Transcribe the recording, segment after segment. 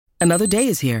Another day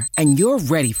is here, and you're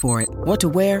ready for it. What to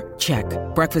wear? Check.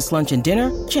 Breakfast, lunch, and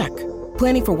dinner? Check.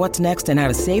 Planning for what's next and how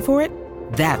to save for it?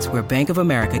 That's where Bank of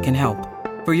America can help.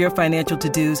 For your financial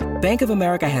to-dos, Bank of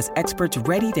America has experts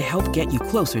ready to help get you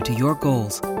closer to your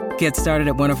goals. Get started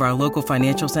at one of our local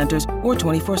financial centers or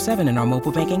 24/7 in our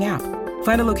mobile banking app.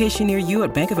 Find a location near you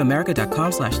at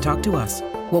bankofamerica.com/talktous.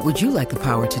 What would you like the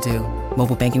power to do?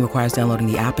 Mobile banking requires downloading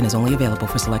the app and is only available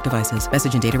for select devices.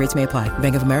 Message and data rates may apply.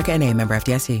 Bank of America N.A., member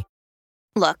FDIC.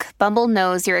 Look, Bumble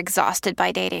knows you're exhausted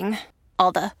by dating.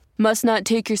 All the must not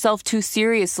take yourself too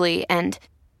seriously and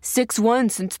 6'1"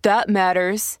 since that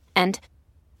matters. And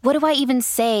what do I even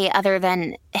say other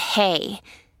than hey?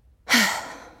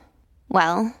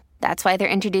 Well, that's why they're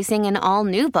introducing an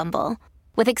all-new Bumble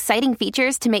with exciting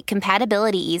features to make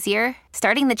compatibility easier,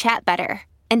 starting the chat better,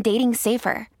 and dating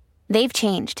safer. They've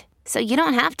changed, so you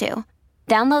don't have to.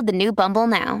 Download the new Bumble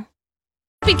now.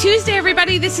 Happy Tuesday,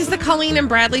 everybody. This is the Colleen and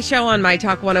Bradley Show on My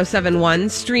Talk 1071,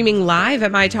 streaming live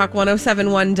at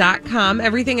MyTalk1071.com.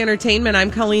 Everything Entertainment.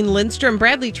 I'm Colleen Lindstrom.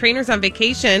 Bradley Trainer's on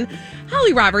vacation.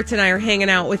 Holly Roberts and I are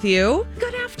hanging out with you.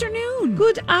 Good afternoon.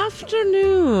 Good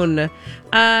afternoon.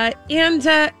 I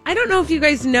don't know if you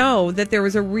guys know that there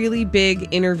was a really big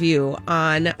interview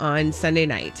on Sunday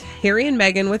night. Harry and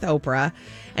Meghan with Oprah.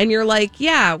 And you're like,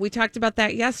 yeah, we talked about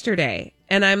that yesterday.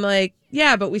 And I'm like,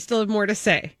 yeah, but we still have more to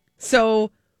say. So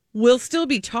we'll still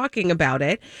be talking about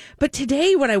it. But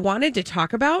today, what I wanted to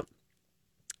talk about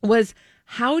was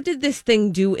how did this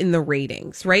thing do in the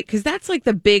ratings, right? Because that's like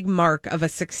the big mark of a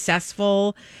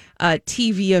successful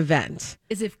TV event.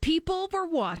 Is if people were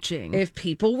watching. If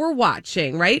people were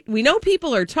watching, right? We know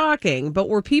people are talking, but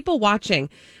were people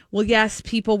watching? Well, yes,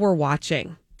 people were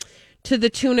watching. To the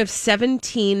tune of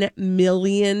 17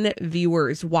 million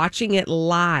viewers watching it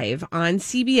live on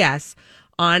CBS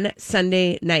on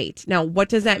Sunday night. Now, what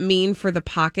does that mean for the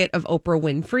pocket of Oprah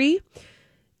Winfrey?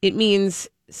 It means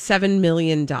 $7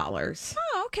 million.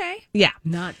 Oh, okay. Yeah.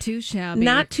 Not too shabby.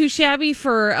 Not too shabby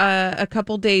for a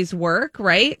couple days' work,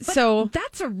 right? But so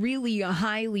that's a really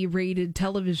highly rated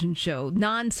television show,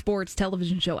 non-sports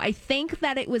television show. I think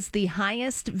that it was the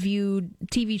highest viewed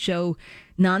TV show,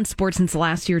 non-sports, since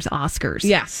last year's Oscars.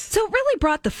 Yes. So it really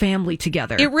brought the family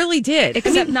together. It really did.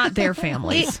 Except not their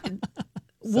families.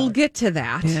 We'll get to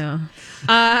that.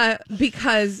 Yeah.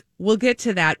 Because we'll get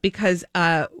to that because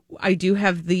I do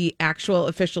have the actual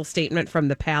official statement from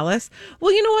the palace.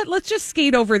 Well, you know what? Let's just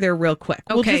skate over there real quick.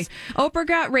 Okay. Oprah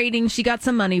got ratings. She got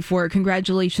some money for it.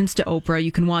 Congratulations to Oprah.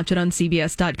 You can watch it on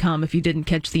CBS.com if you didn't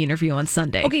catch the interview on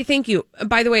Sunday. Okay, thank you.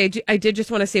 By the way, I did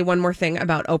just want to say one more thing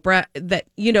about Oprah that,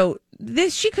 you know,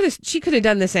 this she could have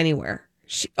done this anywhere.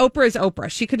 Oprah is Oprah.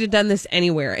 She could have done this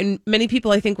anywhere. And many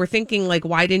people, I think, were thinking, like,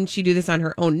 why didn't she do this on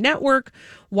her own network?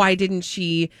 Why didn't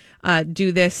she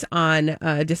do this on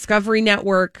a Discovery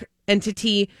Network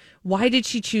entity? Why did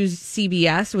she choose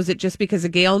CBS? Was it just because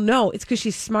of Gayle? No, it's because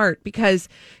she's smart. Because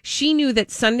she knew that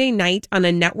Sunday night on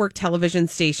a network television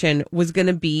station was going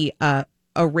to be a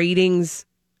ratings,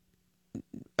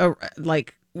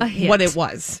 like a hit. What it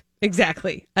was.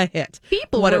 Exactly. A hit.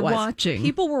 People were watching.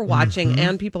 People were watching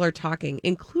and people are talking,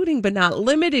 including but not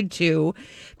limited to,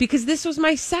 because this was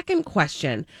my second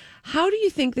question. How do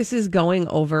you think this is going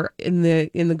over in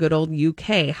the good old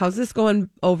UK? How's this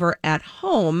going over at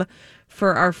home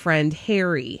for our friend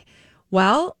Harry?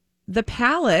 Well, the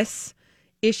palace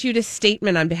issued a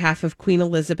statement on behalf of Queen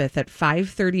Elizabeth at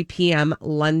 5:30 p.m.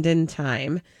 London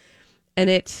time, and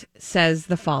it says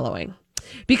the following.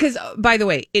 Because, by the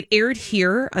way, it aired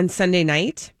here on Sunday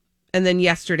night, and then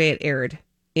yesterday it aired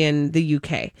in the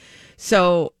UK.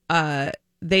 So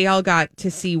they all got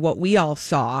to see what we all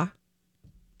saw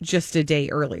just a day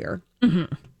earlier.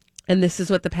 Mm-hmm. And this is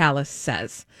what the palace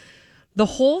says. The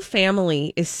whole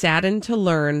family is saddened to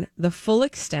learn the full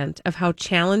extent of how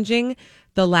challenging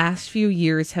the last few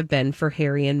years have been for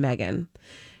Harry and Meghan.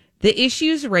 The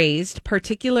issues raised,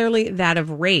 particularly that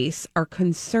of race, are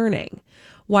concerning.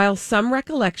 While some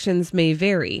recollections may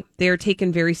vary, they are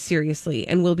taken very seriously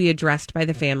and will be addressed by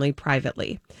the family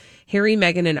privately. Harry,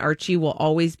 Meghan, and Archie will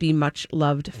always be much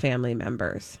loved family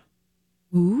members.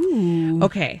 Ooh.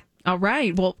 Okay. All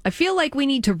right. Well, I feel like we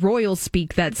need to royal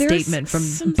speak that statement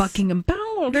from Buckingham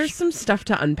Palace. There's some stuff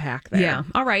to unpack there. Yeah.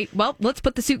 All right. Well, let's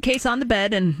put the suitcase on the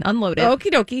bed and unload it.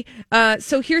 Okie dokie.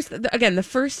 So here's, again, the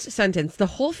first sentence. The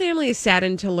whole family is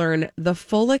saddened to learn the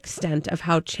full extent of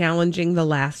how challenging the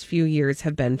last few years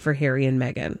have been for Harry and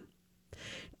Meghan.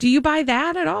 Do you buy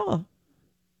that at all?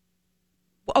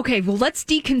 Okay, well, let's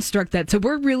deconstruct that. So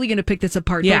we're really going to pick this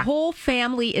apart. Yeah. The whole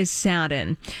family is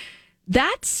saddened.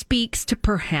 That speaks to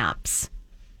perhaps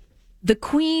the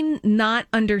Queen not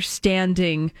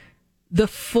understanding the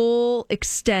full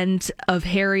extent of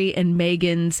Harry and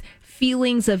Meghan's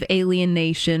feelings of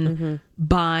alienation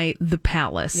by the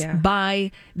palace,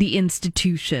 by the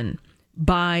institution,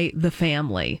 by the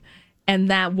family. And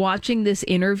that watching this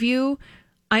interview,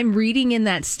 I'm reading in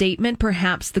that statement,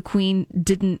 perhaps the Queen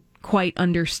didn't quite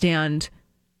understand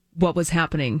what was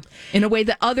happening in a way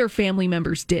that other family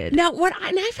members did. Now,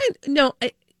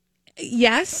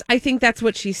 yes, I think that's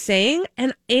what she's saying.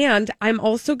 And I'm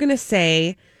also going to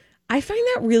say, I find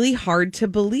that really hard to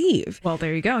believe. Well,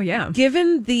 there you go. Yeah.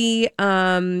 Given the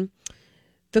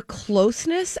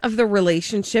closeness of the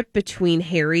relationship between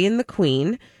Harry and the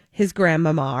Queen, his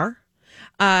grandmama,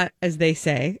 as they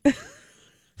say.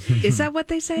 Is that what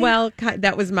they say? Well,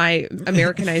 that was my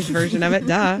Americanized version of it.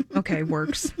 Duh. Okay,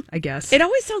 works, I guess. It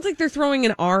always sounds like they're throwing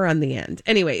an R on the end.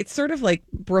 Anyway, it's sort of like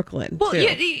Brooklyn. Well, too.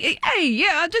 just talking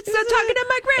to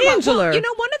my grandma. Angela. Well,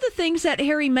 one of the things that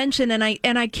Harry mentioned, and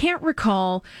I can't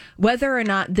recall whether or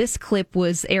not this clip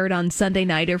was aired on Sunday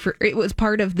night or it was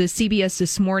part of the CBS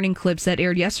This Morning clips that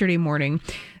aired yesterday morning.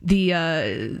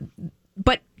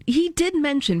 But he did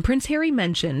mention, Prince Harry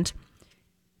mentioned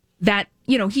that,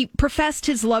 he professed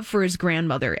his love for his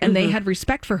grandmother and they had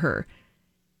respect for her.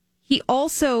 He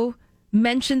also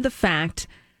mentioned the fact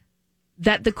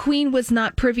that the Queen was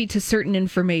not privy to certain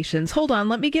informations. Hold on,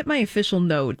 let me get my official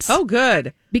notes. Oh,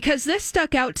 good. Because this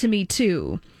stuck out to me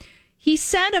too. He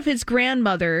said of his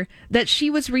grandmother that she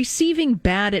was receiving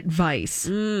bad advice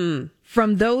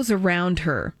from those around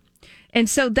her. And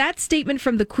so that statement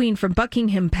from the Queen from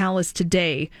Buckingham Palace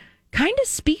today kind of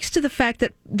speaks to the fact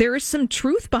that there is some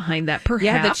truth behind that, perhaps.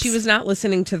 Yeah, that she was not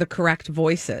listening to the correct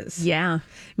voices. Yeah.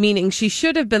 Meaning she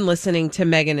should have been listening to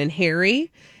Meghan and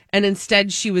Harry, and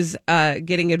instead she was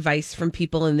getting advice from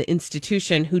people in the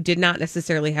institution who did not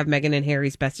necessarily have Meghan and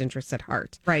Harry's best interests at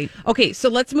heart. Right. Okay, so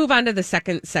let's move on to the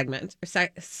second segment,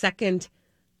 second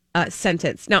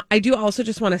sentence. Now, I do also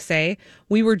just want to say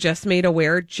we were just made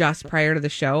aware just prior to the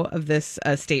show of this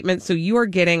statement, so you are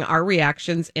getting our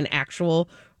reactions in actual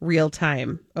real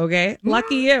time. Okay,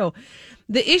 lucky you.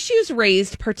 The issues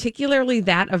raised, particularly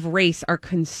that of race, are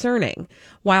concerning.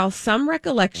 While some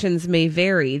recollections may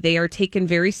vary, they are taken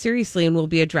very seriously and will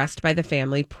be addressed by the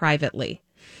family privately.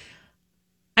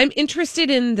 I'm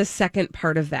interested in the second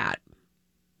part of that.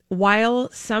 While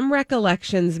some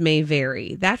recollections may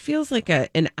vary, that feels like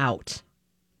an out.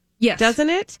 Yes.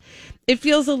 Doesn't it? It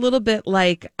feels a little bit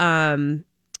like,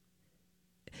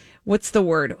 what's the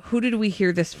word? Who did we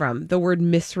hear this from? The word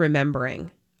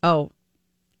misremembering. Oh,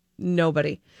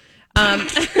 nobody.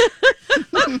 Wow,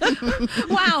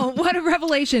 what a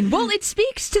revelation. Well, it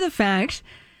speaks to the fact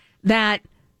that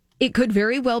it could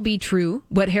very well be true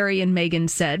what Harry and Meghan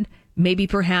said. Maybe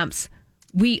perhaps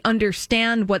we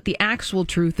understand what the actual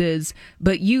truth is,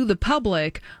 but you, the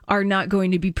public, are not going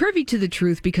to be privy to the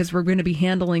truth because we're going to be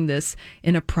handling this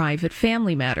in a private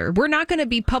family matter. We're not going to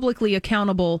be publicly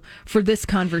accountable for this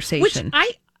conversation.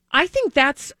 Which I think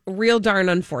that's real darn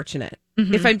unfortunate,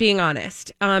 if I'm being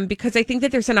honest, because I think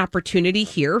that there's an opportunity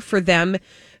here for the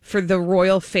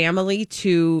royal family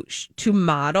to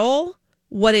model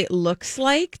what it looks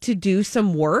like to do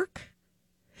some work.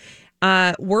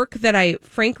 Work that I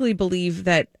frankly believe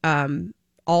that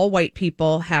all white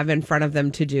people have in front of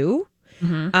them to do,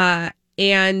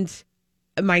 and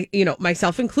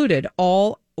myself included.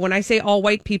 When I say all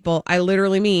white people, I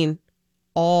literally mean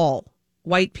all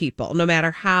white people, no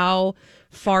matter how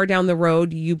far down the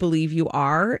road you believe you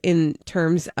are in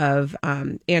terms of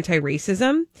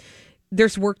anti-racism.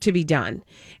 There's work to be done,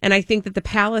 and I think that the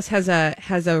palace has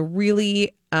a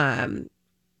really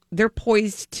they're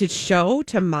poised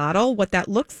to model what that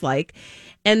looks like.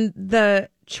 And the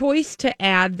choice to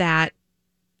add that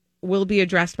will be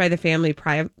addressed by the family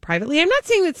privately. I'm not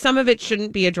saying that some of it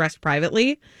shouldn't be addressed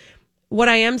privately. What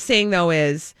I am saying, though,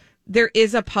 is there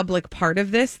is a public part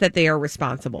of this that they are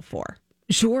responsible for.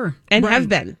 Sure. And have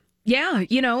been. Yeah,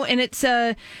 and it's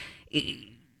the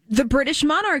British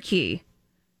monarchy.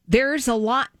 There's a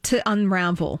lot to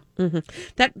unravel. Mm-hmm.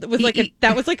 That was like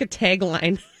a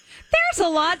tagline. There's a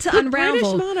lot to unravel.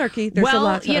 British monarchy. There's a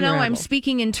lot to unravel. I'm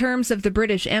speaking in terms of the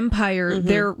British Empire,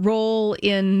 their role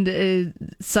in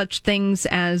such things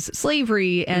as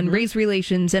slavery and race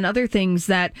relations and other things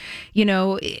that,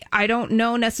 I don't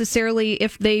know necessarily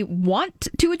if they want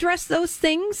to address those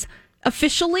things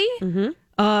officially.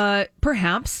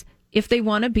 Perhaps if they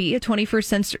want to be a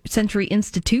 21st century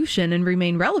institution and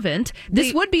remain relevant,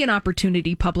 this would be an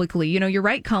opportunity publicly. You're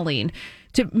right, Colleen,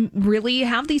 to really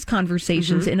have these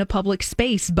conversations in a public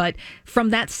space. But from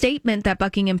that statement that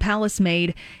Buckingham Palace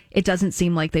made, it doesn't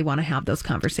seem like they want to have those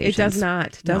conversations. It does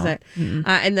not, does it?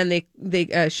 And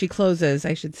then she closes,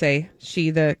 I should say,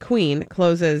 the Queen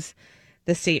closes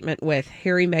the statement with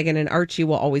Harry, Meghan, and Archie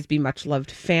will always be much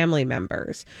loved family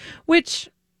members, which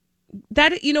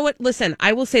that, you know what, listen,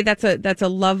 I will say that's a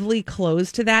lovely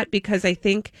close to that, because I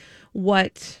think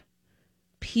what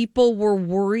people were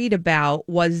worried about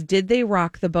was, did they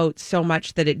rock the boat so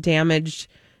much that it damaged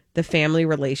the family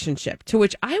relationship? To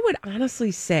which I would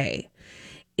honestly say,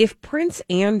 if Prince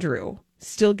Andrew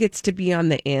still gets to be on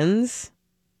the ins,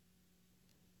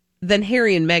 then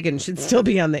Harry and Meghan should still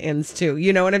be on the ins too.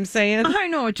 You know what I'm saying? I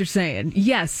know what you're saying.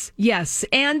 Yes, yes.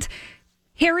 And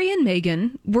Harry and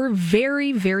Meghan were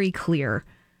very, very clear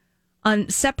on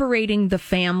separating the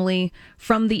family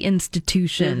from the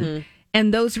institution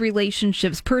and those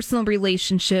relationships, personal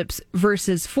relationships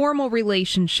versus formal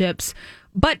relationships.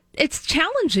 But it's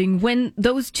challenging when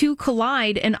those two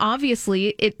collide. And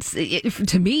obviously,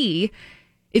 to me,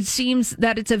 it seems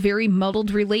that it's a very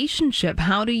muddled relationship.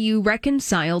 How do you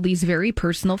reconcile these very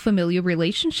personal, familial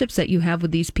relationships that you have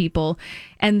with these people,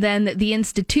 and then the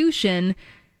institution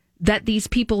that these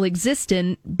people exist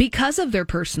in because of their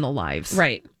personal lives?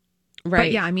 Right.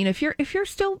 But yeah, I mean, if you're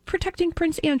still protecting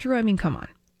Prince Andrew, I mean, come on.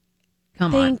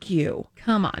 Thank you.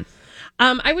 Come on.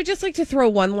 I would just like to throw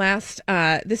one last,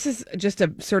 this is just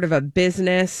a sort of a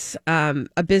business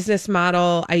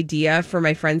model idea for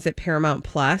my friends at Paramount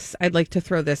Plus. I'd like to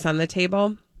throw this on the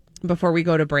table before we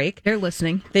go to break. They're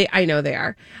listening. I know they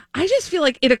are. I just feel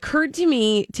like it occurred to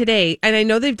me today, and I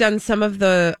know they've done some of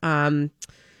the,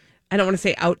 I don't want to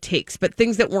say outtakes, but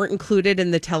things that weren't included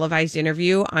in the televised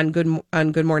interview on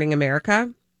Good Morning America.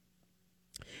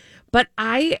 But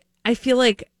I feel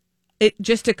like it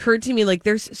just occurred to me, like,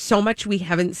 there's so much we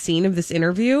haven't seen of this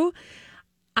interview.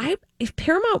 If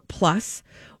Paramount Plus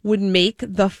would make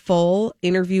the full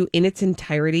interview in its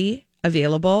entirety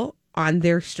available on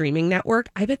their streaming network,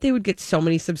 I bet they would get so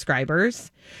many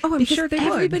subscribers. Oh, I'm sure they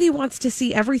would. Everybody wants to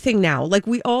see everything now. Like,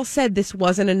 we all said this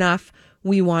wasn't enough.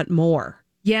 We want more.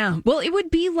 Yeah. Well, it would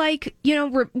be like,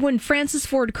 when Francis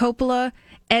Ford Coppola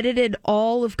edited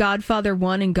all of Godfather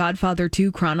 1 and Godfather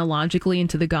 2 chronologically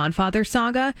into the Godfather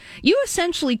saga. You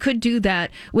essentially could do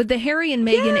that with the Harry and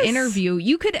Meghan interview.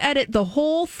 You could edit the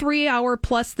whole 3-hour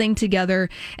plus thing together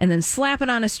and then slap it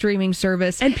on a streaming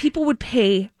service. And people would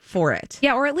pay for it.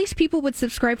 Yeah, or at least people would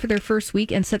subscribe for their first week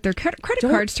and set their credit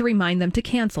cards to remind them to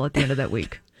cancel at the end of that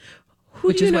week.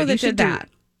 Who do you know that did that?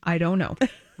 I don't know.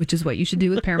 Which is what you should do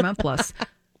with Paramount Plus.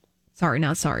 Sorry,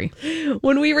 not sorry.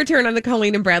 When we return on the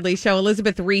Colleen and Bradley Show,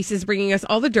 Elizabeth Reese is bringing us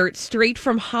all the dirt straight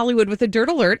from Hollywood with a Dirt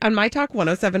Alert on My Talk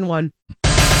 107.1.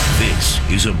 This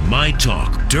is a My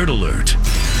Talk Dirt Alert.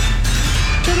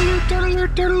 Dirt Alert, Dirt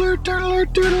Alert, Dirt Alert, Dirt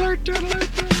Alert, Dirt Alert, Dirt Alert.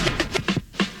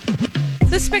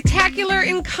 The spectacular,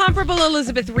 incomparable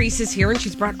Elizabeth Reese is here, and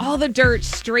she's brought all the dirt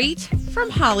straight from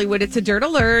Hollywood. It's a Dirt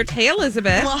Alert. Hey,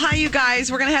 Elizabeth. Well, hi, you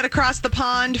guys. We're going to head across the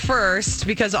pond first,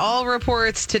 because all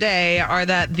reports today are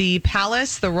that the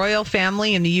palace, the royal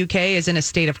family in the UK, is in a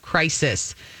state of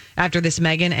crisis after this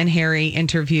Meghan and Harry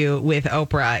interview with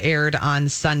Oprah aired on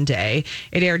Sunday.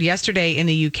 It aired yesterday in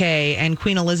the UK, and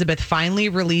Queen Elizabeth finally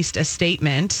released a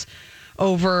statement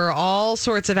over all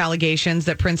sorts of allegations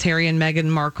that Prince Harry and Meghan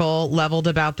Markle leveled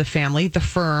about the family, the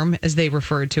firm, as they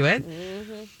referred to it.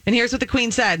 Mm-hmm. And here's what the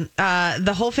Queen said.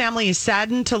 The whole family is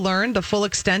saddened to learn the full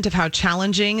extent of how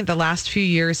challenging the last few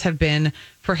years have been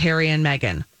for Harry and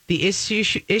Meghan. The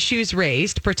issues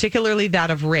raised, particularly that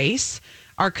of race,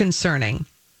 are concerning.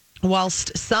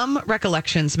 Whilst some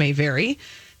recollections may vary,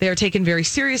 they are taken very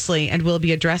seriously and will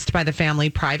be addressed by the family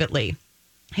privately.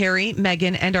 Harry,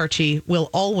 Meghan, and Archie will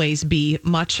always be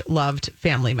much loved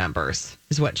family members,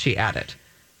 is what she added.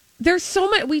 There's so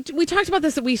much. We talked about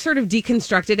this, that we sort of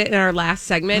deconstructed it in our last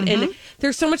segment, and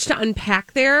there's so much to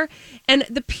unpack there. And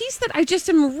the piece that I just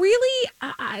am really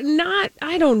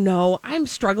I'm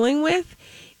struggling with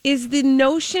is the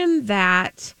notion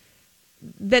that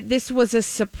this was a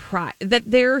surprise,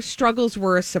 that their struggles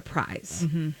were a surprise.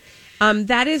 Mm-hmm.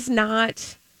 That is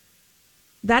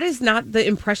not the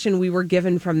impression we were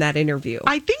given from that interview.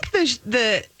 I think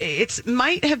it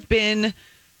might have been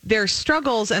their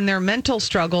struggles, and their mental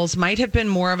struggles might have been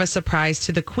more of a surprise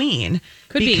to the Queen.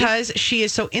 Because she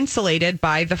is so insulated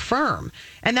by the firm.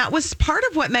 And that was part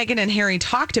of what Meghan and Harry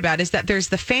talked about, is that there's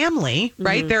the family,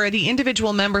 right? Mm-hmm. There are the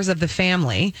individual members of the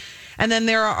family. And then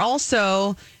there are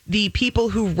also the people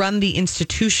who run the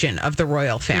institution of the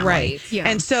royal family. Right. Yeah.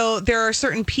 And so there are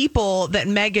certain people that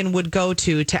Meghan would go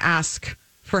to ask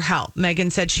for help.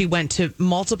 Meghan said she went to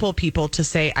multiple people to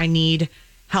say, I need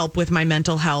help with my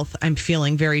mental health. I'm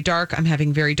feeling very dark. I'm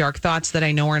having very dark thoughts that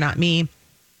I know are not me.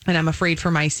 And I'm afraid for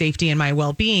my safety and my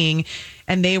well-being.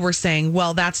 And they were saying,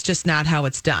 well, that's just not how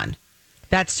it's done.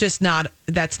 That's not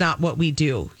what we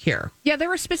do here. Yeah, there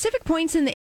were specific points in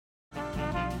the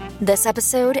This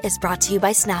episode is brought to you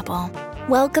by Snapple.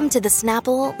 Welcome to the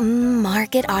Snapple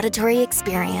Market Auditory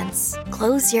Experience.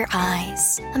 Close your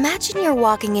eyes. Imagine you're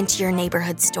walking into your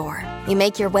neighborhood store. You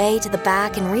make your way to the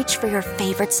back and reach for your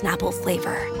favorite Snapple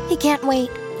flavor. You can't wait.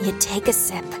 You take a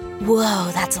sip. Whoa,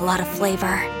 that's a lot of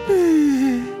flavor.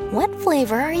 What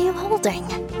flavor are you holding?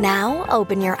 Now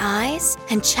open your eyes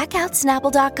and check out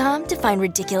Snapple.com to find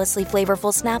ridiculously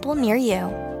flavorful Snapple near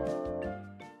you.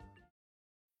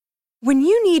 When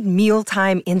you need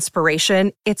mealtime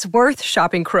inspiration, it's worth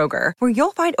shopping Kroger, where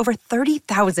you'll find over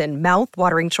 30,000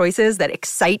 mouth-watering choices that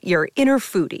excite your inner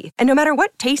foodie. And no matter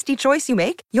what tasty choice you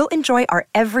make, you'll enjoy our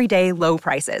everyday low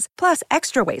prices, plus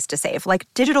extra ways to save, like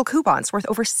digital coupons worth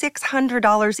over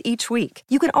 $600 each week.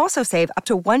 You can also save up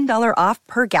to $1 off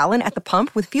per gallon at the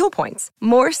pump with fuel points.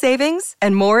 More savings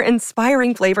and more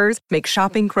inspiring flavors make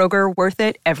shopping Kroger worth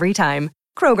it every time.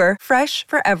 Kroger, fresh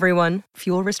for everyone.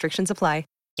 Fuel restrictions apply.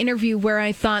 Interview where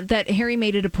I thought that Harry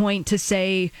made it a point to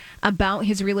say about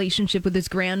his relationship with his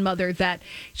grandmother that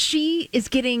she is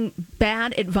getting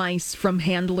bad advice from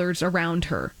handlers around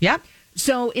her. Yep.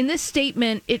 So in this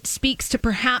statement, it speaks to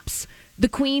perhaps the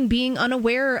Queen being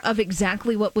unaware of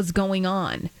exactly what was going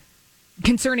on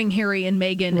concerning Harry and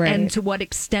Meghan, right, and to what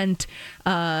extent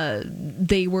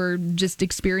they were just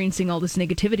experiencing all this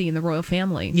negativity in the royal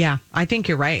family. Yeah, I think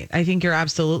you're right. I think you're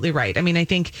absolutely right. I mean, I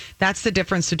think that's the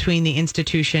difference between the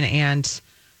institution and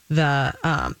the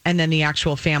and then the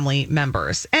actual family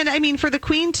members. And I mean, for the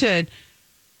Queen to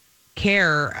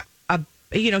care,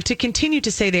 to continue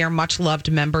to say they are much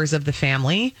loved members of the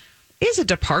family is a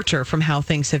departure from how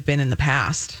things have been in the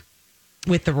past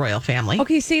with the royal family.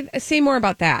 Okay, say more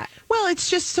about that. Well, it's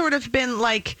just sort of been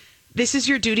like, this is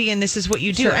your duty and this is what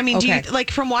you do. Sure, I mean, okay. do you,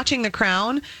 like, from watching The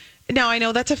Crown, now I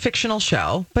know that's a fictional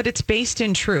show, but it's based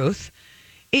in truth.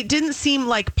 It didn't seem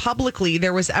like publicly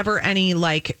there was ever any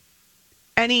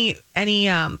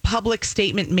public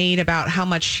statement made about how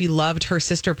much she loved her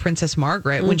sister, Princess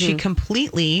Margaret, when she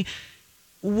completely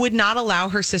would not allow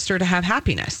her sister to have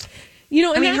happiness.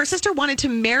 I mean, her sister wanted to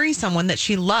marry someone that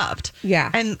she loved.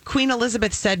 Yeah. And Queen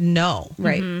Elizabeth said no.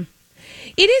 Right. Mm-hmm.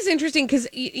 It is interesting because,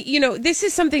 this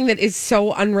is something that is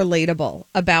so unrelatable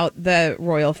about the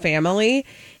royal family,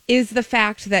 is the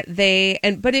fact that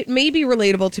but it may be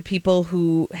relatable to people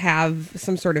who have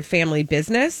some sort of family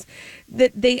business,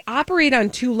 that they operate on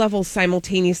two levels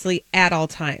simultaneously at all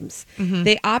times. Mm-hmm.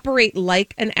 They operate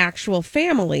like an actual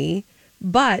family,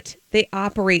 but they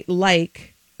operate like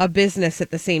a business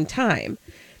at the same time,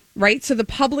 right? So the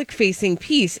public facing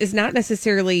piece is not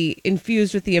necessarily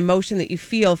infused with the emotion that you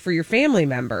feel for your family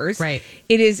members. Right.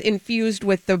 It is infused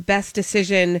with the best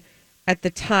decision at the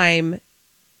time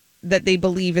that they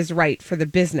believe is right for the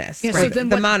business, Yeah, right? so then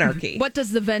the monarchy. What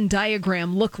does the Venn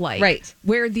diagram look like? Right.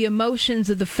 Where the emotions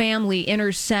of the family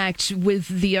intersect with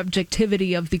the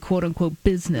objectivity of the quote-unquote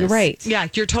business. Right. Yeah,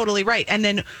 you're totally right. And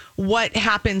then what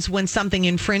happens when something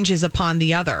infringes upon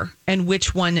the other, and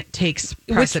which one takes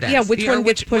precedence? Which one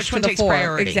gets pushed which one to the takes fore.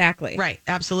 priority? Exactly. Right,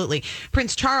 absolutely.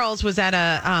 Prince Charles was at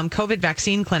a COVID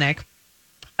vaccine clinic.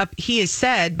 He is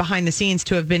said behind the scenes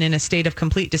to have been in a state of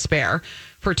complete despair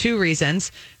for two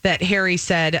reasons. That Harry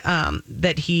said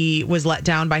that he was let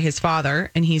down by his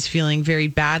father, and he's feeling very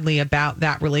badly about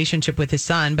that relationship with his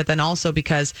son, but then also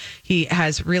because he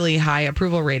has really high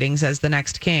approval ratings as the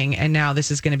next king, and now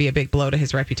this is going to be a big blow to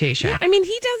his reputation. Yeah, I mean,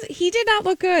 he did not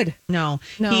look good. No.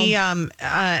 He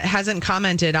hasn't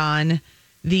commented on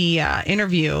the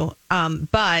interview,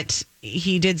 but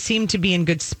he did seem to be in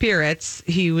good spirits.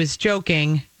 He was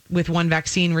joking with one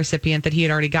vaccine recipient that he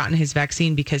had already gotten his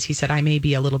vaccine because he said, I may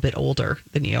be a little bit older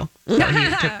than you. So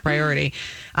he took priority.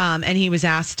 And he was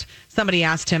somebody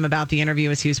asked him about the interview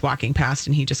as he was walking past,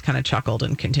 and he just kind of chuckled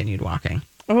and continued walking.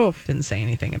 Oh, didn't say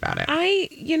anything about it.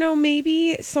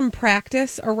 Maybe some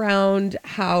practice around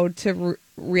how to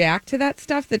react to that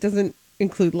stuff that doesn't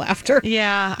include laughter.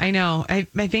 Yeah, I know. I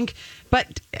think,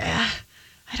 but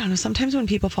I don't know. Sometimes when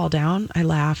people fall down, I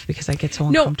laugh because I get so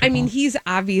uncomfortable. No, I mean, he's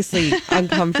obviously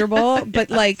uncomfortable, but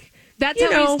like, that's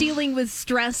how he's dealing with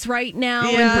stress right now.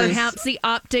 Yes. And perhaps the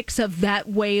optics of that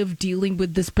way of dealing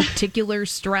with this particular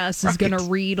stress is going to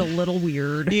read a little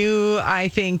weird. You, I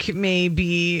think, may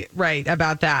be right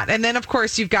about that. And then, of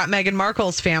course, you've got Meghan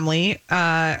Markle's family,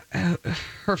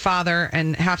 her father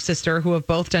and half-sister, who have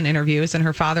both done interviews, and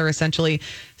her father essentially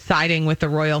siding with the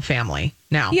royal family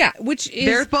now. Yeah,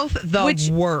 they're both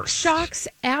the worst. Shocks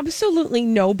absolutely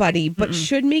nobody, but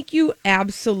should make you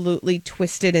absolutely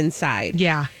twisted inside.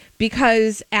 Yeah.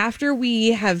 Because after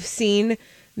we have seen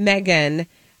Meghan,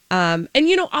 and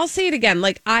I'll say it again,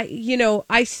 like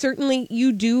I certainly,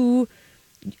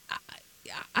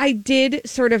 I did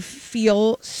sort of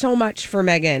feel so much for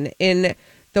Megan in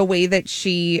the way that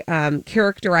she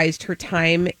characterized her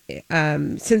time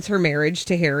since her marriage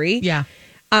to Harry. Yeah.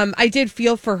 I did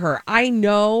feel for her. I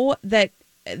know that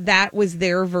was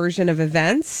their version of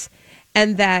events,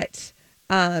 and that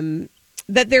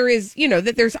that there is,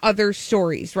 that there's other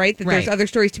stories, right? That there's other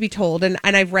stories to be told. And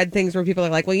I've read things where people are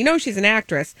like, well, she's an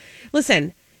actress.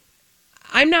 Listen,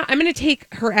 I'm going to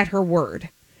take her at her word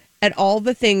at all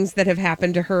the things that have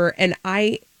happened to her. And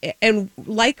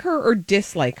like her or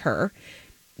dislike her,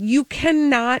 you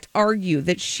cannot argue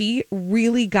that she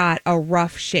really got a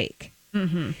rough shake.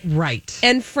 Mm-hmm. Right.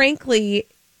 And frankly,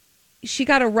 she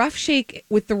got a rough shake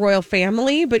with the royal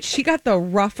family, but she got the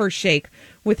rougher shake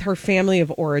with her family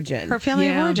of origin. Her family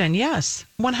of origin, yes,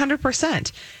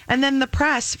 100%. And then the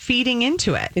press feeding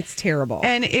into it. It's terrible.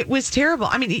 And it was terrible.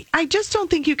 I mean, I just don't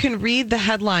think you can read the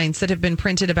headlines that have been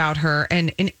printed about her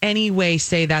and in any way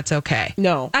say that's okay.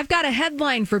 No. I've got a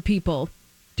headline for people.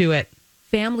 Do it.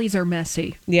 Families are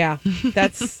messy. Yeah,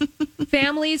 that's...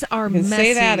 Families are messy.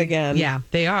 Say that again. Yeah,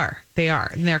 they are. They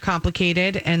are. And they're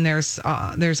complicated, and there's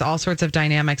all sorts of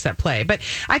dynamics at play. But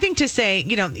I think to say,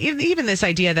 even this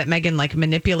idea that Meghan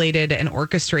manipulated and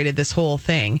orchestrated this whole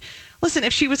thing. Listen,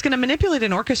 if she was going to manipulate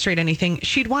and orchestrate anything,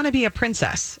 she'd want to be a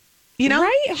princess.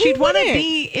 Right? She'd want to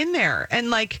be in there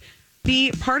and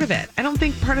be part of it. I don't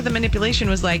think part of the manipulation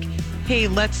was hey,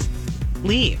 let's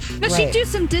leave. No, she'd do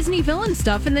some Disney villain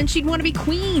stuff, and then she'd want to be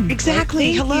queen.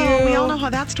 Exactly. Thank Hello. you. We all know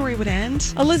how that story would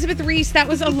end. Elizabeth Reese, that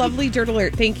was a lovely Dirt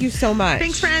Alert. Thank you so much.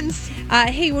 Thanks, friends.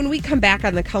 Hey, when we come back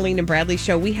on the Colleen and Bradley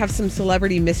Show, we have some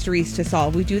celebrity mysteries to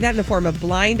solve. We do that in the form of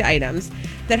blind items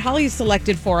that Holly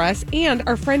selected for us, and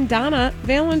our friend Donna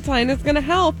Valentine is going to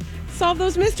help solve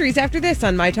those mysteries after this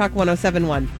on My Talk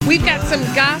 1071. We've got some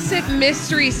gossip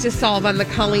mysteries to solve on the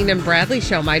Colleen and Bradley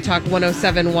Show, My Talk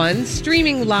 1071,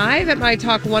 streaming live at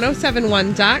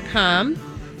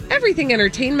mytalk1071.com. Everything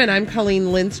Entertainment. I'm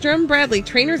Colleen Lindstrom. Bradley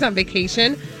Trainer's on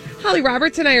vacation. Holly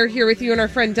Roberts and I are here with you, and our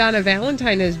friend Donna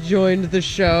Valentine has joined the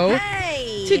show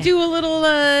to do a little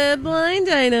blind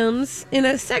items in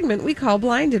a segment we call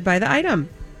Blinded by the Item.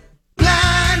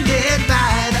 Blinded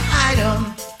by the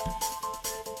Item.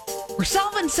 We're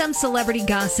solving some celebrity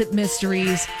gossip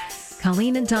mysteries.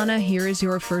 Colleen and Donna, here is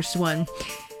your first one.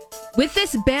 With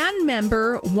this band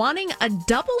member wanting a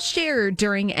double share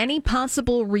during any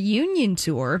possible reunion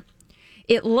tour,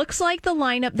 it looks like the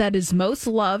lineup that is most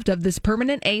loved of this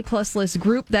permanent A-plus list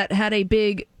group that had a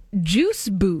big juice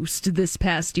boost this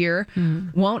past year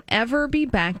won't ever be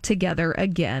back together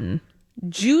again.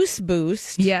 Juice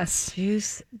boost. Yes.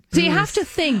 Juice boost. So you have to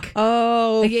think.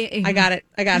 Oh, I got it.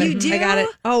 You do? I got it.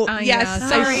 Oh, yes.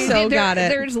 Sorry. I got it.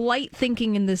 There's light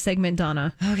thinking in this segment,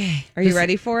 Donna. Okay. Are you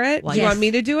ready for it? Do you want me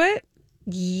to do it?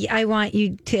 I want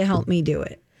you to help me do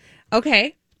it.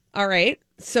 Okay. All right.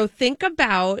 So think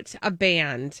about a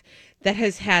band that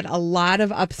has had a lot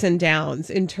of ups and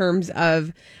downs in terms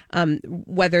of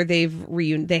whether they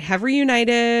have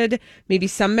reunited. Maybe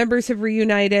some members have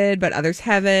reunited, but others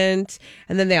haven't.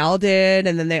 And then they all did,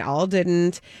 and then they all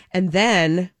didn't. And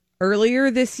then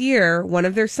earlier this year, one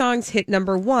of their songs hit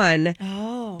number 1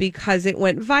 because it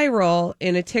went viral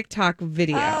in a TikTok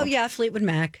video. Oh, yeah, Fleetwood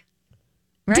Mac.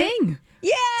 Right? Ding!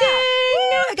 Yeah! Ding!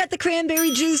 I got the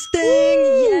cranberry juice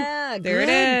thing. Yeah, there it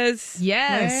is.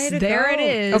 Yes, there it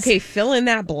is. Okay, fill in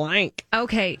that blank.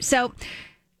 Okay, so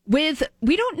we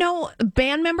don't know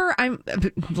band member. I'm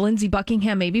Lindsey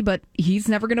Buckingham maybe, but he's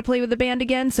never going to play with the band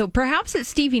again. So perhaps it's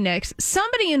Stevie Nicks.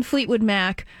 Somebody in Fleetwood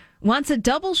Mac wants a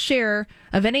double share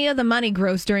of any of the money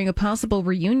grossed during a possible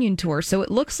reunion tour. So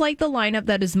it looks like the lineup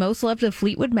that is most loved of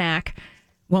Fleetwood Mac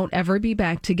won't ever be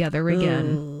back together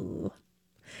again. Ooh.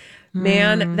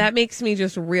 Man, that makes me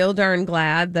just real darn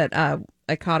glad that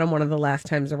I caught him one of the last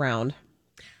times around.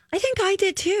 I think I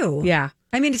did too. Yeah.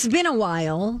 I mean, it's been a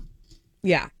while.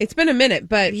 Yeah, it's been a minute,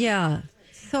 but yeah,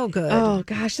 so good. Oh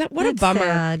gosh, what a bummer.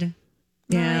 Sad.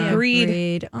 Yeah,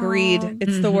 greed.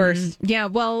 It's the worst. Yeah,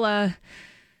 well, I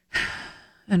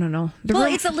don't know.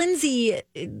 It's a Lindsey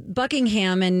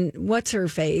Buckingham and what's her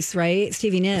face, right?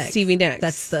 Stevie Nicks.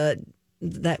 That's that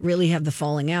really have the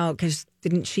falling out because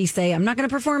didn't she say, I'm not going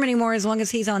to perform anymore as long as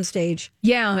he's on stage?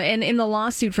 Yeah, and in the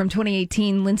lawsuit from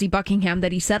 2018, Lindsey Buckingham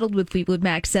that he settled with Fleetwood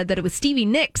Mac said that it was Stevie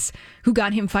Nicks who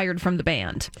got him fired from the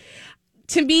band.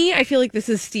 To me, I feel like this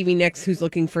is Stevie Nicks who's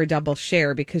looking for a double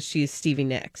share because she's Stevie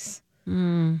Nicks.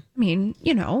 I mean,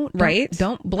 right?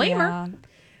 Don't blame her. I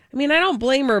mean, I don't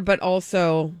blame her, but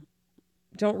also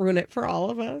don't ruin it for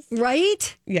all of us.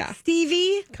 Right? Yeah.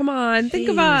 Stevie? Come on, think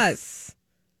of us.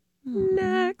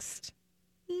 Next.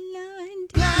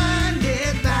 Blinded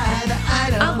by the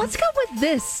item. Let's go with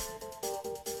this.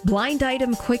 Blind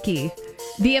item quickie.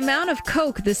 The amount of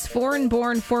coke this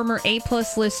foreign-born former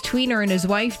A-plus list tweener and his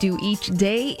wife do each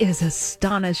day is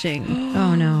astonishing.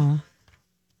 Oh, no.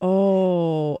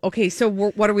 Oh, okay. So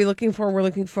what are we looking for? We're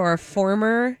looking for a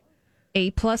former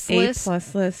A-plus list.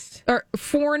 A-plus list. Or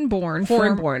foreign-born.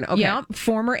 Foreign-born, okay. Yeah,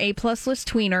 former A-plus list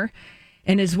tweener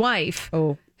and his wife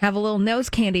have a little nose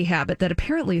candy habit that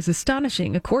apparently is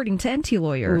astonishing, according to NT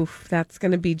Lawyer. Oof, that's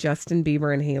going to be Justin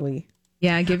Bieber and Haley.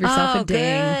 Yeah, give yourself a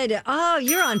ding. Good. Oh,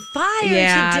 you're on fire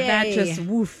today. That just,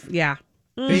 woof, yeah.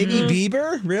 Baby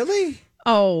Bieber? Really?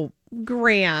 Oh,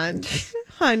 Grant,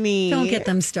 honey. Don't get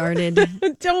them started.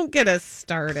 Don't get us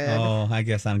started. Oh, I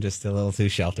guess I'm just a little too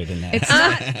sheltered in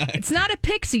that. It's not a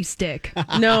pixie stick.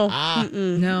 No.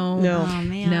 No. Oh,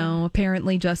 man. No,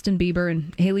 apparently Justin Bieber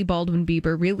and Haley Baldwin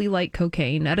Bieber really like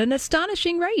cocaine at an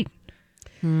astonishing rate.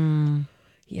 Yikes.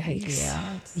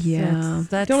 Yeah.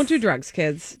 That's, Don't do drugs,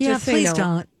 kids. yeah, Just say please no.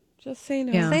 don't. Just say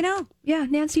no. Yeah. Say no. Yeah,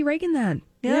 Nancy Reagan that.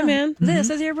 Yeah, man. This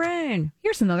is your brain.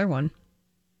 Here's another one.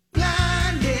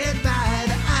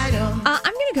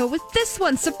 I'm going to go with this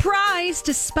one. Surprise!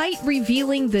 Despite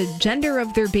revealing the gender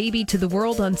of their baby to the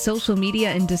world on social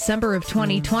media in December of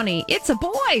 2020, it's a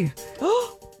boy.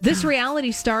 This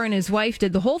reality star and his wife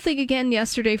did the whole thing again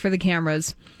yesterday for the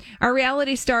cameras. Our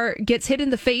reality star gets hit in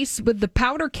the face with the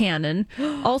powder cannon.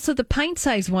 Also, the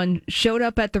pint-sized one showed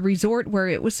up at the resort where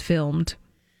it was filmed.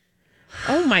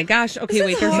 Oh my gosh. Okay,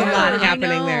 wait, there's a lot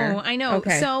happening there. I know.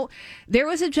 Okay. So there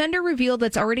was a gender reveal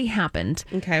that's already happened.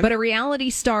 Okay. But a reality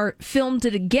star filmed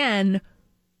it again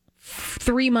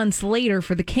 3 months later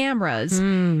for the cameras.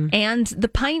 And the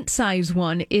pint-sized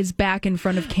one is back in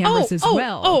front of cameras as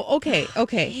well. Oh, okay.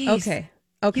 Okay. You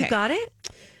got it?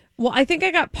 Well, I think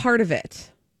I got part of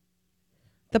it.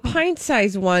 The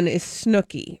pint-sized one is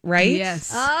Snooki, right?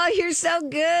 Yes. Oh, you're so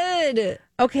good.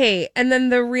 Okay, and then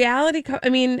the reality... I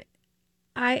mean,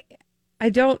 I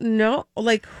don't know.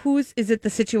 Like, is it the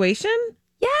Situation?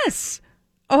 Yes.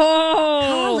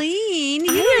 Oh! Colleen,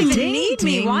 you don't even need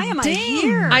me. Why am I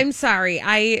here? I'm sorry.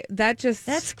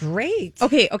 That's great.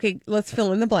 Okay, let's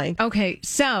fill in the blank. Okay,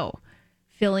 so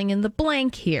filling in the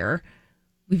blank here,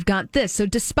 we've got this. So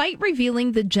despite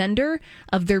revealing the gender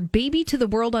of their baby to the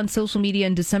world on social media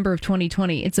in December of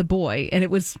 2020, it's a boy, and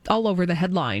it was all over the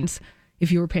headlines,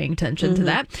 if you were paying attention to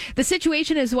that. The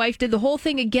Situation, his wife did the whole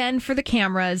thing again for the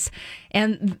cameras,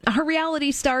 and her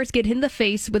reality stars get hit in the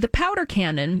face with a powder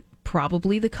cannon,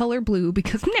 probably the color blue,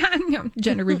 because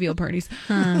gender reveal parties.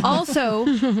 Also,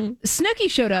 Snooki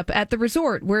showed up at the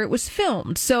resort where it was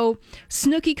filmed. So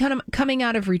Snooki coming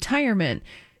out of retirement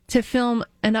to film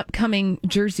an upcoming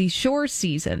Jersey Shore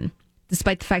season,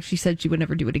 despite the fact she said she would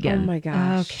never do it again. Oh my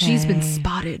gosh. Okay. She's been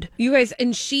spotted. You guys,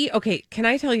 and can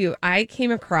I tell you, I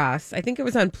came across, I think it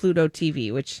was on Pluto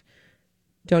TV, which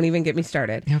don't even get me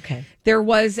started. Okay. There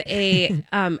was a,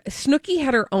 Snooki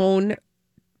had her own,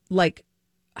 like,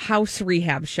 house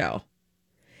rehab show.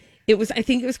 I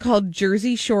think it was called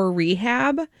Jersey Shore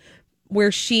Rehab,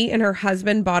 where she and her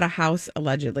husband bought a house,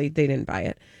 allegedly, they didn't buy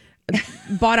it,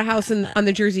 bought a house on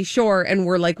the Jersey Shore and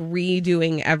were like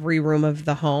redoing every room of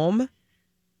the home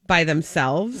by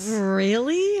themselves.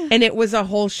 Really? And it was a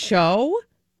whole show.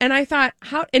 And I thought,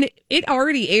 it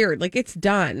already aired, like it's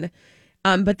done.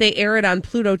 But they air it on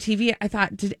Pluto TV. I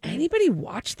thought, did anybody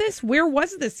watch this? Where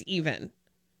was this even?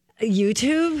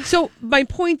 YouTube? So my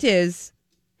point is,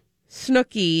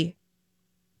 Snooki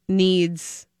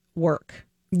needs work.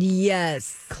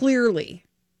 Yes. Clearly.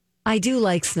 I do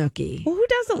like Snooki. Well, who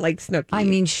doesn't like Snooki? I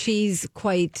mean, she's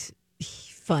quite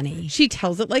funny. She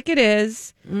tells it like it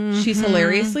is. She's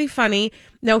hilariously funny.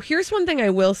 Now, here's one thing I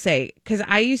will say, because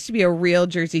I used to be a real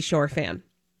Jersey Shore fan.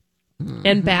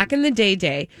 And back in the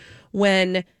day,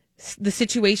 when the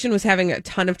Situation was having a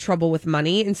ton of trouble with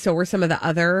money, and so were some of the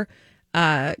other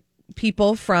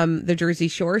people from the Jersey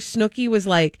Shore, Snooki was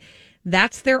like,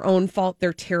 that's their own fault.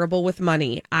 They're terrible with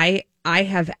money. I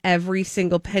have every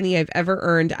single penny I've ever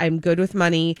earned. I'm good with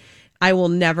money. I will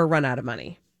never run out of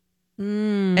money.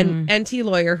 And NT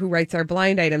Lawyer, who writes our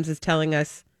blind items, is telling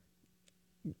us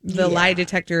the lie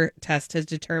detector test has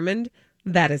determined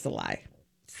that is a lie.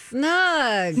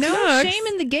 Snug. No Snugs. shame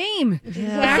in the game.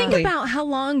 Exactly. Think about how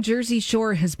long Jersey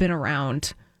Shore has been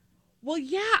around. Well,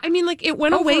 yeah. I mean, like, it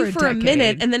went Over away a for a decade.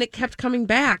 minute and then it kept coming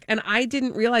back. And I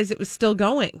didn't realize it was still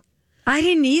going. I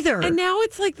didn't either. And now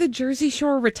it's like the Jersey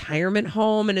Shore retirement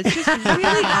home, and it's just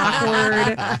really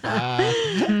awkward.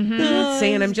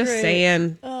 I'm just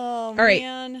saying. Oh, All right,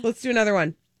 man. let's do another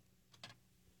one.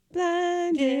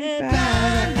 Blinded by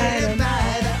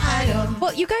the item.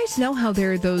 Well, you guys know how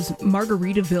there are those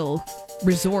Margaritaville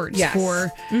resorts Yes.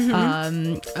 for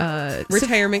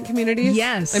Retirement communities?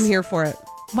 Yes. I'm here for it.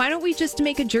 Why don't we just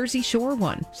make a Jersey Shore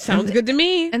one? Sounds good to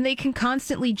me. And they can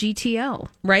constantly GTL.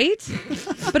 Right?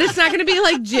 But it's not going to be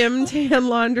like gym tan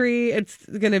laundry. It's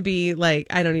going to be like,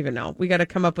 I don't even know. We got to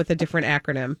come up with a different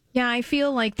acronym. Yeah, I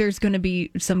feel like there's going to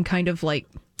be some kind of like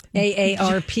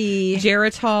AARP,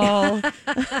 Geritol,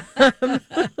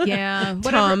 yeah,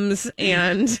 Tums,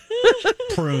 and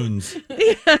prunes.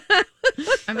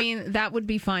 I mean, that would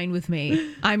be fine with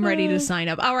me. I'm ready to sign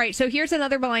up. All right, so here's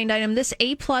another blind item. This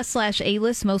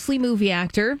A+/A-list, mostly movie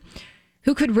actor,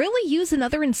 who could really use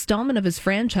another installment of his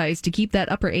franchise to keep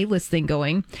that upper A-list thing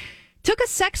going, took a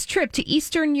sex trip to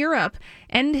Eastern Europe,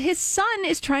 and his son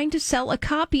is trying to sell a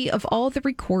copy of all the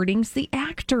recordings the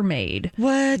actor made.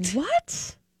 What?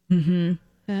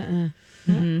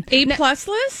 Mm-hmm. A+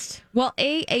 list? Well,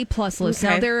 A+ list. Okay.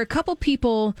 Now, there are a couple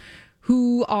people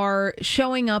who are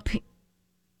showing up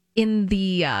in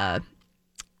the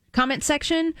comment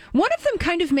section. One of them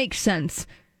kind of makes sense.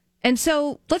 And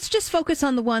so let's just focus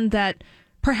on the one that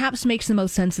perhaps makes the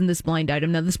most sense in this blind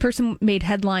item. Now, this person made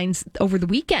headlines over the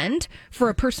weekend for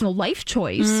a personal life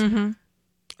choice. Mm-hmm.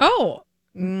 Oh,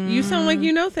 you sound like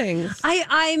you know things.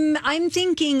 I'm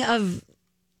thinking of...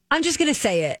 I'm just going to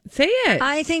say it. Say it.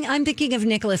 I'm thinking of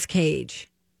Nicolas Cage.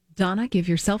 Donna, give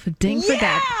yourself a ding for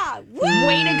that. Woo!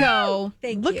 Way to go.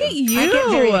 Thank Look you. at you. I get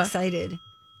very excited.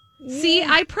 See,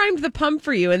 I primed the pump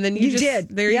for you, and then you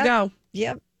did. There Yep. you go.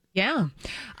 Yep. Yeah.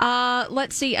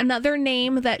 Let's see. Another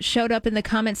name that showed up in the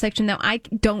comment section. Now, I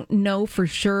don't know for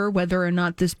sure whether or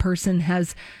not this person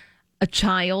has a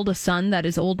son that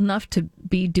is old enough to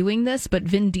be doing this, but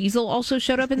Vin Diesel also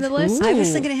showed up in the list. I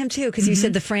was thinking of him too, because you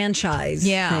said the franchise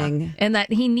thing. And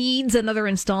that he needs another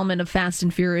installment of Fast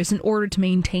and Furious in order to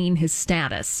maintain his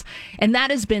status. And that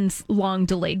has been long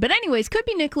delayed. But anyways, could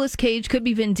be Nicolas Cage, could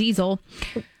be Vin Diesel.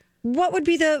 What would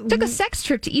be the... Took a sex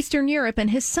trip to Eastern Europe,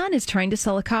 and his son is trying to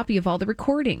sell a copy of all the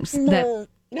recordings that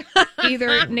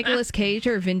either Nicolas Cage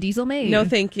or Vin Diesel made. No,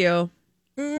 thank you.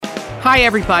 Hi,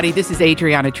 everybody. This is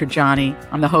Adriana Trajani.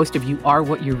 I'm the host of You Are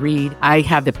What You Read. I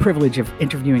have the privilege of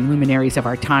interviewing luminaries of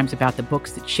our times about the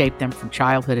books that shaped them from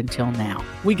childhood until now.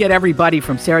 We get everybody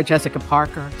from Sarah Jessica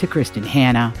Parker to Kristen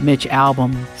Hanna, Mitch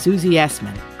Albom, Susie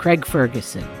Essman, Craig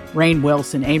Ferguson, Rainn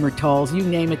Wilson, Amor Tolls, you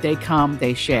name it, they come,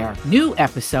 they share. New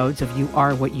episodes of You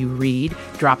Are What You Read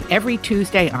drop every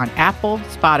Tuesday on Apple,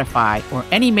 Spotify, or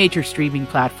any major streaming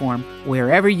platform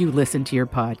wherever you listen to your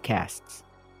podcasts.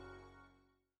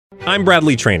 I'm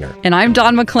Bradley Trainer. And I'm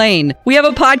Don McClain. We have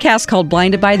a podcast called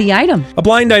Blinded by the Item. A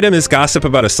blind item is gossip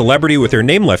about a celebrity with their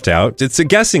name left out. It's a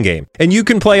guessing game, and you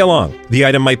can play along. The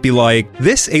item might be like,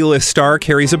 this A-list star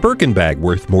carries a Birkin bag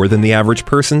worth more than the average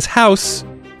person's house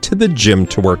to the gym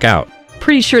to work out.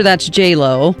 Pretty sure that's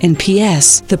J-Lo. And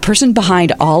P.S. the person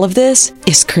behind all of this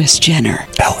is Kris Jenner,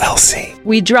 LLC.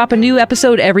 We drop a new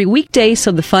episode every weekday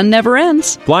so the fun never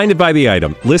ends. Blinded by the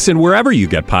Item. Listen wherever you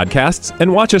get podcasts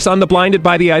and watch us on the Blinded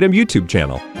by the Item YouTube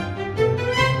channel.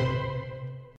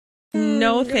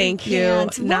 No, thank you.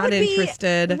 Not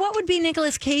interested. What would be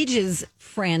Nicolas Cage's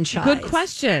franchise? Good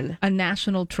question. A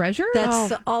national treasure?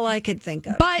 That's all I could think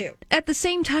of. But at the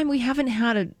same time, we haven't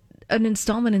had an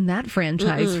installment in that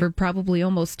franchise for probably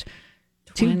almost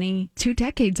 2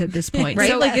 decades at this point. Right?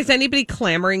 So, Like, is anybody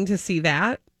clamoring to see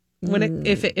that when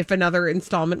if another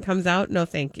installment comes out? No,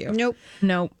 thank you. Nope.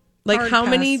 Like, Hard how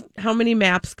pass. many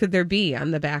maps could there be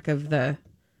on the back of the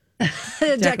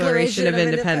Declaration of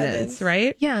Independence,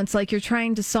 right? Yeah, it's like you're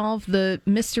trying to solve the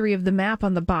mystery of the map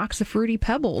on the box of Fruity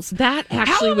Pebbles. That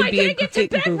actually would be a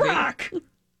great movie.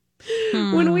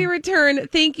 When we return,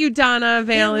 thank you, Donna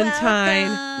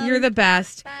Valentine. You're the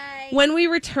best. Bye. When we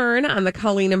return on the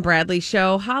Colleen and Bradley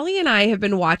show, Holly and I have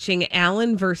been watching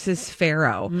Allen versus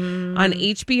Pharaoh on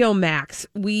HBO Max.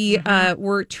 We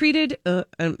were treated,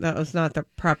 that was not the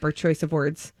proper choice of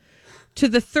words, to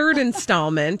the third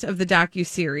installment of the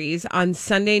docuseries on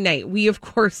Sunday night. We, of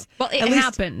course, it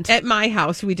happened at my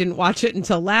house. We didn't watch it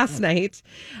until last night.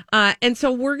 And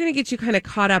so we're going to get you kind of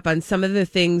caught up on some of the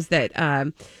things that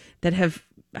have,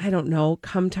 I don't know,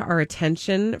 come to our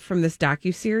attention from this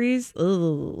docuseries.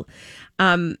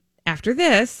 After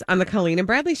this, on the Colleen and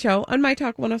Bradley Show on My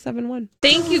Talk 107.1.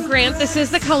 Thank you, Grant. This is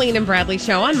the Colleen and Bradley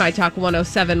Show on My Talk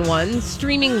 107.1,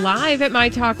 streaming live at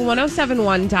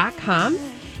MyTalk1071.com.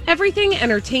 Everything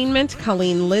Entertainment,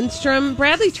 Colleen Lindstrom.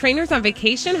 Bradley Trainer's on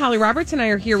vacation. Holly Roberts and I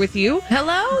are here with you.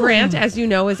 Hello. Grant, as you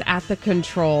know, is at the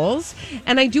controls.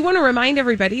 And I do want to remind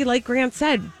everybody, like Grant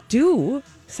said, do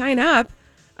sign up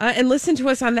and listen to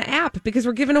us on the app because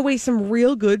we're giving away some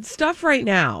real good stuff right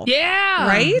now. Yeah.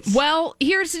 Right? Well,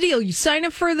 here's the deal. You sign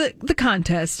up for the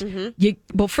contest.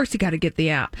 First you got to get the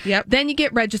app. Yep. Then you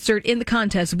get registered in the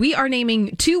contest. We are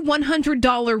naming 2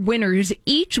 $100 winners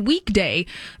each weekday.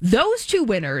 Those 2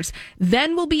 winners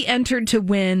then will be entered to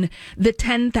win the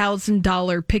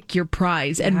 $10,000 Pick Your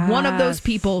Prize. And one of those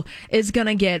people is going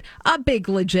to get a big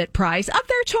legit prize of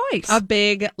their choice. A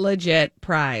big legit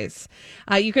prize.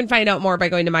 You can find out more by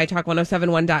going to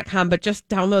mytalk1071.com, but just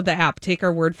download the app. Take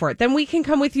our word for it. Then we can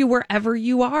come with you wherever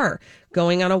you are.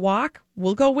 Going on a walk,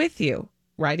 we'll go with you.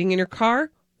 Riding in your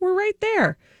car, we're right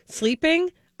there. Sleeping,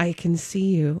 I can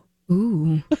see you.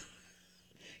 Ooh.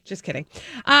 Just kidding.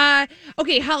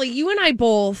 Okay, Holly, you and I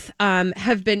both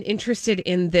have been interested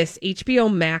in this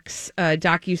HBO Max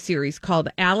docuseries called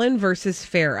Allen versus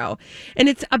Farrow. And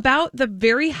it's about the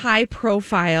very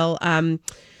high-profile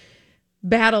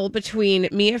battle between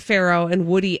Mia Farrow and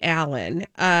Woody Allen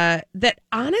that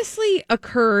honestly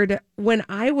occurred when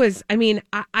I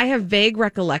have vague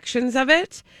recollections of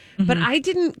it, but I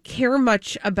didn't care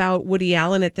much about Woody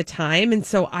Allen at the time, and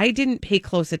so I didn't pay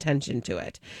close attention to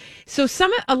it. So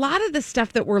a lot of the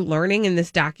stuff that we're learning in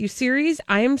this docuseries,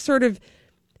 I am sort of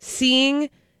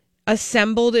seeing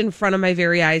assembled in front of my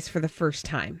very eyes for the first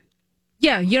time.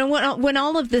 Yeah, when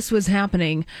all of this was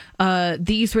happening,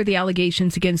 these were the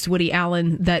allegations against Woody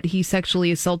Allen that he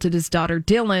sexually assaulted his daughter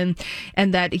Dylan,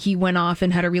 and that he went off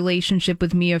and had a relationship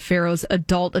with Mia Farrow's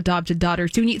adult adopted daughter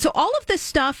Soon-Yi. So all of this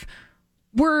stuff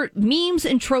were memes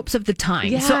and tropes of the time.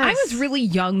 Yes. So I was really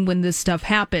young when this stuff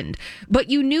happened,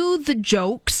 but you knew the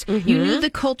jokes, you knew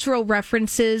the cultural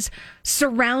references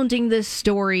surrounding this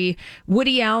story.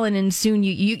 Woody Allen and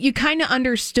Soon-Yi, you kind of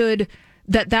understood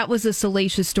that was a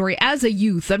salacious story as a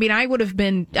youth. I mean, I'll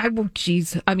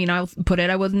put it,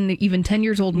 I wasn't even 10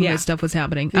 years old when this stuff was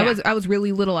happening. Yeah. I was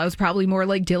really little. I was probably more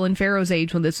like Dylan Farrow's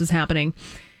age when this was happening.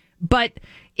 But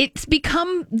it's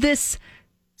become this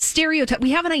stereotype.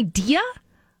 We have an idea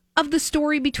of the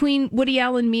story between Woody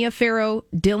Allen, Mia Farrow,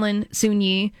 Dylan,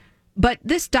 Soon-Yi. But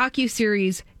this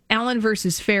docuseries, Allen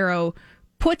versus Farrow,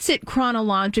 puts it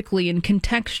chronologically and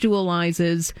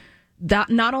contextualizes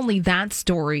that, not only that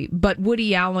story, but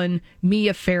Woody Allen,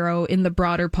 Mia Farrow in the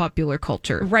broader popular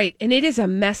culture. Right. And it is a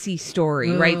messy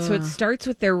story, right? So it starts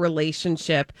with their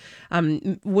relationship,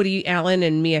 Woody Allen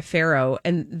and Mia Farrow,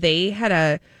 and they had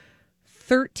a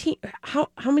 13, how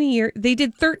many years? They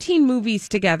did 13 movies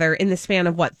together in the span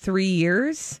of 3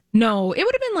 years? No, it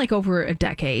would have been like over a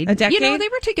decade. A decade? They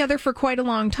were together for quite a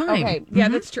long time. Okay. Yeah,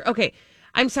 that's true. Okay.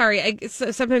 I'm sorry.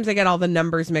 Sometimes I get all the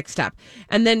numbers mixed up.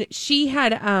 And then she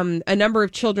had a number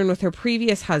of children with her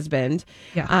previous husband.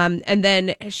 Yeah. And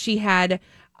then she had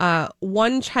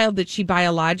one child that she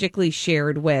biologically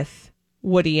shared with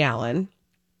Woody Allen.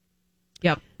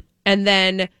 Yep. And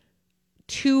then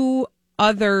 2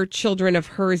 other children of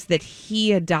hers that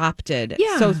he adopted.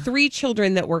 Yeah. So 3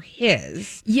 children that were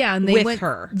his. Yeah, and they went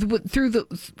her through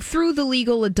the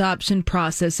legal adoption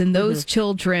process, and those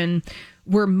children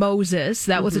were Moses.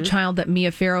 That was a child that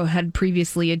Mia Farrow had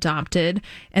previously adopted.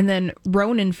 And then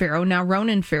Ronan Farrow,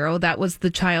 that was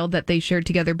the child that they shared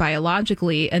together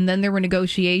biologically. And then there were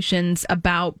negotiations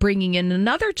about bringing in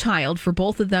another child for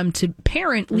both of them to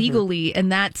parent legally,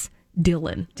 and that's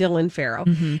Dylan Farrow.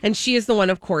 And she is the one,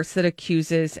 of course, that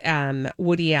accuses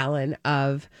Woody Allen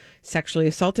of sexually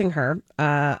assaulting her,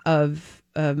 of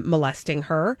molesting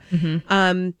her.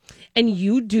 And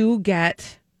you do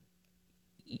get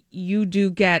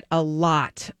a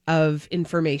lot of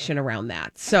information around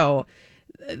that. So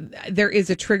there is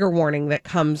a trigger warning that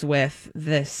comes with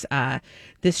this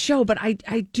this show. But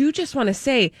I do just want to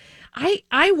say,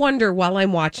 I wonder while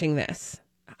I'm watching this,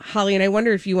 Holly, and I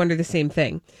wonder if you wonder the same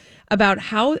thing, about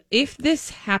how, if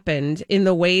this happened in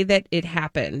the way that it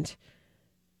happened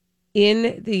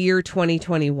in the year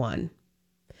 2021,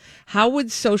 how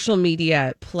would social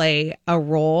media play a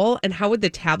role, and how would the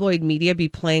tabloid media be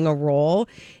playing a role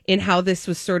in how this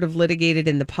was sort of litigated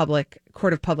in the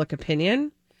court of public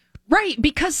opinion? Right,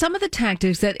 because some of the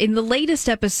tactics that in the latest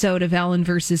episode of Allen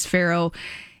versus Farrow,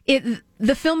 the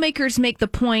filmmakers make the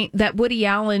point that Woody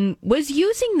Allen was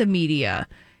using the media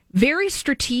very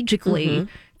strategically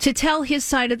to tell his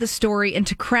side of the story and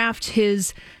to craft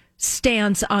his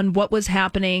stance on what was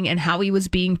happening and how he was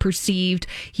being perceived.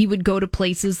 He would go to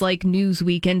places like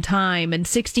Newsweek and Time and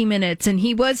 60 Minutes, and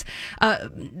he was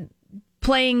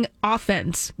playing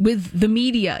offense with the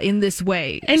media in this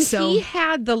way. And he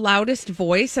had the loudest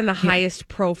voice and the highest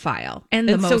profile. And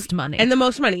the most money. And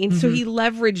so he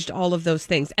leveraged all of those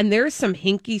things. And there's some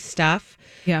hinky stuff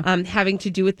having to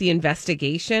do with the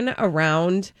investigation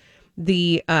around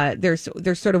there's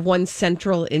sort of one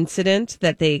central incident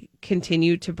that they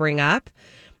continue to bring up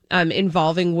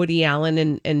involving Woody Allen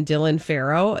and Dylan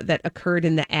Farrow that occurred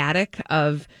in the attic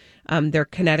of their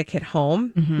Connecticut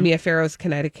home, Mia Farrow's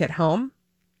Connecticut home,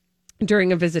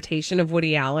 during a visitation of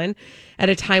Woody Allen at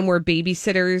a time where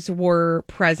babysitters were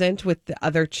present with the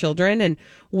other children, and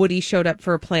Woody showed up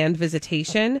for a planned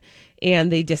visitation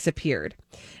and they disappeared.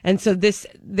 And so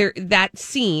that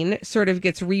scene sort of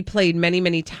gets replayed many,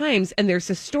 many times. And there's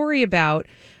a story about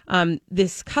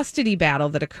this custody battle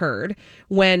that occurred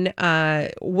when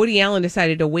Woody Allen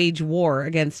decided to wage war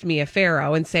against Mia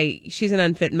Farrow and say, she's an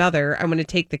unfit mother, I'm going to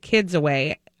take the kids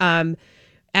away.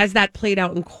 As that played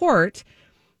out in court,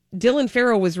 Dylan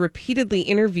Farrow was repeatedly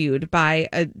interviewed by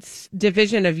a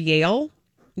division of Yale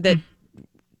that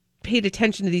paid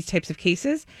attention to these types of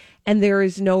cases, and there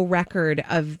is no record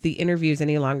of the interviews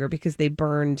any longer because they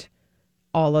burned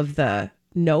all of the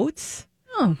notes.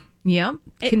 Oh, yeah.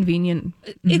 Convenient.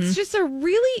 It's just a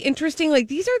really interesting,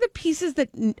 these are the pieces that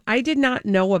I did not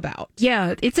know about.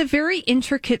 Yeah, it's a very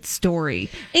intricate story.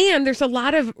 And there's a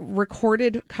lot of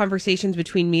recorded conversations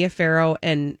between Mia Farrow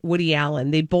and Woody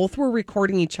Allen. They both were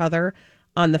recording each other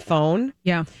on the phone.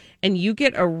 Yeah. And you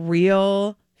get a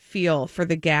real feel for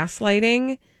the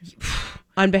gaslighting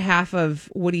on behalf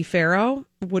of Woody Allen.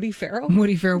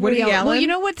 Well, you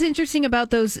know what's interesting about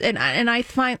those, and I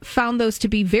found those to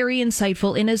be very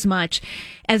insightful in as much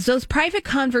as those private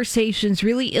conversations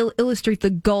really illustrate the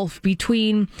gulf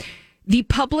between the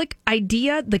public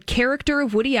idea, the character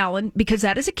of Woody Allen, because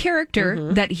that is a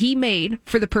character that he made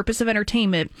for the purpose of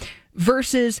entertainment,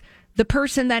 versus the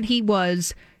person that he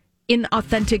was in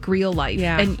authentic real life.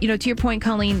 Yeah. And, to your point,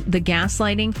 Colleen, the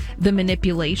gaslighting, the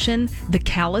manipulation, the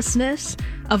callousness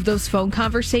of those phone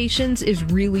conversations is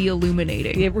really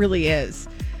illuminating. It really is.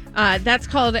 That's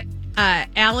called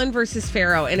Allen versus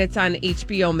Farrow, and it's on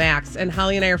HBO Max. And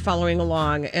Holly and I are following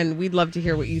along, and we'd love to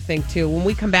hear what you think, too. When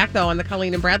we come back, though, on the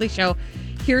Colleen and Bradley Show,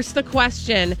 here's the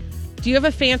question. Do you have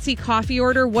a fancy coffee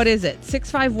order? What is it?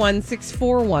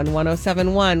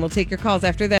 651-641-1071. We'll take your calls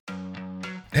after that.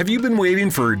 Have you been waiting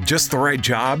for just the right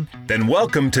job? Then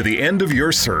welcome to the end of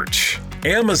your search.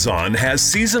 Amazon has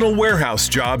seasonal warehouse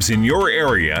jobs in your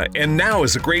area, and now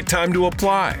is a great time to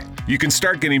apply. You can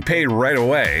start getting paid right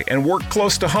away and work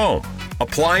close to home.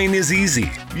 Applying is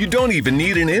easy. You don't even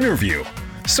need an interview.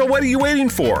 So what are you waiting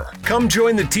for? Come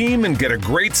join the team and get a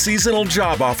great seasonal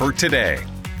job offer today.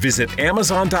 Visit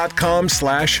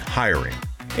Amazon.com/hiring.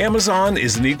 Amazon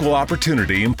is an equal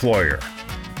opportunity employer.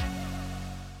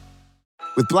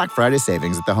 With Black Friday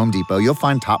savings at the Home Depot, you'll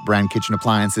find top brand kitchen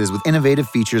appliances with innovative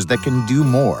features that can do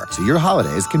more, so your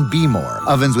holidays can be more.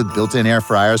 Ovens with built-in air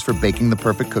fryers for baking the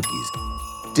perfect cookies.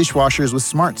 Dishwashers with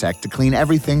smart tech to clean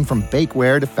everything from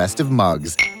bakeware to festive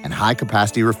mugs. And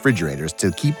high-capacity refrigerators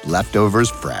to keep leftovers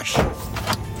fresh.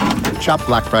 Shop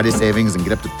Black Friday savings and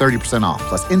get up to 30% off,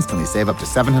 plus instantly save up to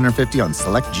 $750 on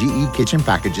select GE kitchen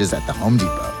packages at the Home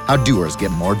Depot. How doers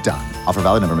get more done. Offer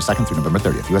valid November 2nd through November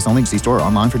 30th. U.S. only. See store or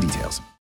online for details.